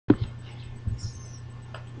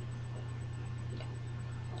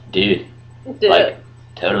Dude. Dude. Like,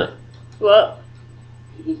 totally. What?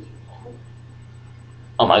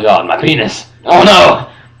 Oh my god, my penis. Oh no!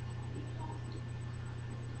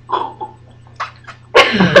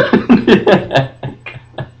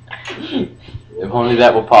 If only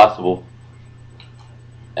that were possible.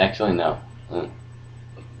 Actually, no.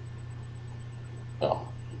 Oh.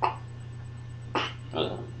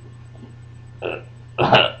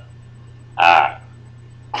 Ah.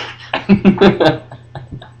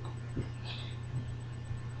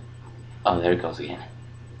 Oh, there it goes again.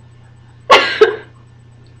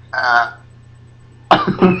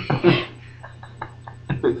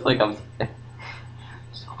 Looks like I'm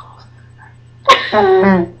so close.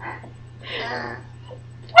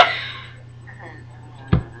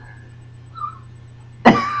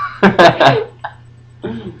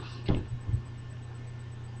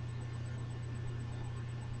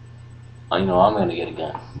 I know I'm gonna get a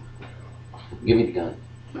gun. Give me the gun.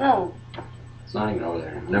 No. It's not even over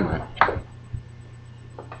there. Never mind.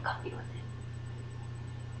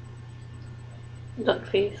 Duck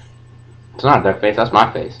face. It's not their face, that's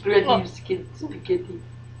my face. Oh. Spaghetti.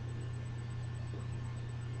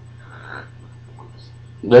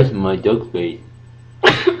 That's my duck face.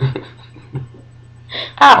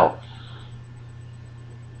 Ow!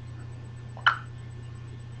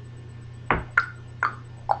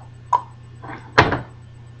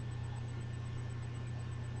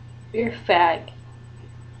 You're a fag.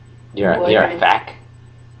 You're a fack?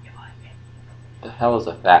 The hell is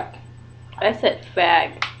a fack? I said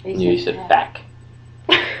fag. You said fack.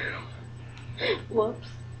 Whoops.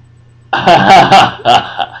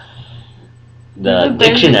 The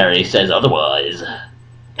dictionary says otherwise.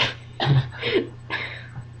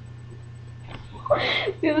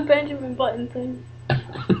 Do the Benjamin Button thing. Do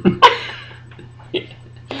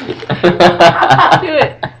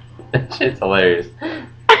it. That shit's hilarious.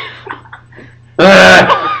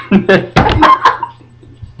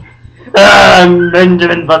 I'm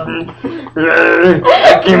Benjamin Button.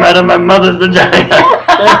 I came out of my mother's vagina.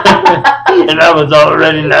 And I was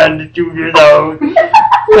already 92 years old.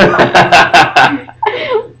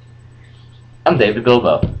 I'm David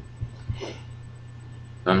Bilbo.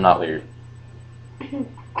 I'm not weird.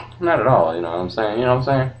 Not at all, you know what I'm saying? You know what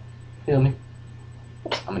I'm saying? Feel me?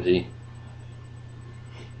 I'm a G.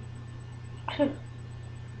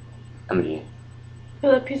 I'm a G.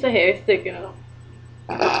 Feel that piece of hair sticking up.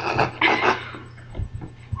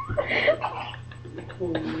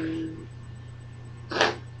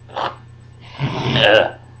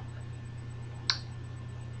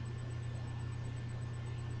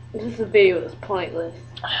 This video is pointless.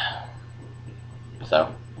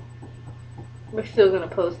 So, We're still gonna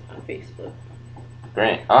post it on Facebook.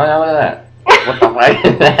 great. Oh, yeah, look at that. What the fuck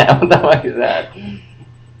is that? What the fuck is that?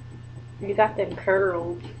 You got them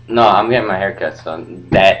curls. No, I'm getting my hair cut, so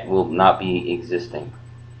that will not be existing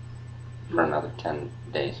for another 10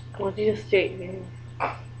 days. Why don't you just straighten your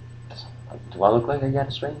hair? Do I look like I got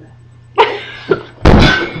a straight hair?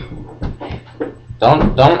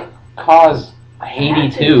 Don't cause Haiti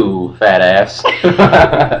too, fat ass.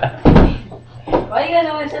 Why you guys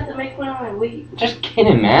always have to make fun of my weight? Just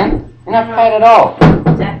kidding, man. You're not fat at all.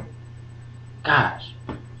 Exactly. Gosh.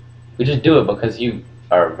 We just do it because you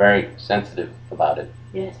are very sensitive about it.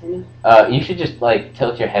 Yes, I know. You should just, like,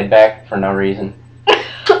 tilt your head back for no reason.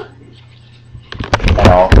 At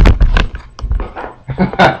all.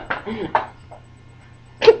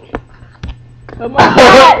 Oh my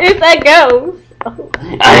god, it's that ghost!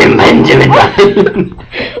 I'm Benjamin Button.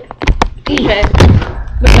 Okay.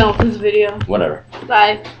 We're done with this video. Whatever.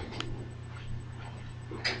 Bye.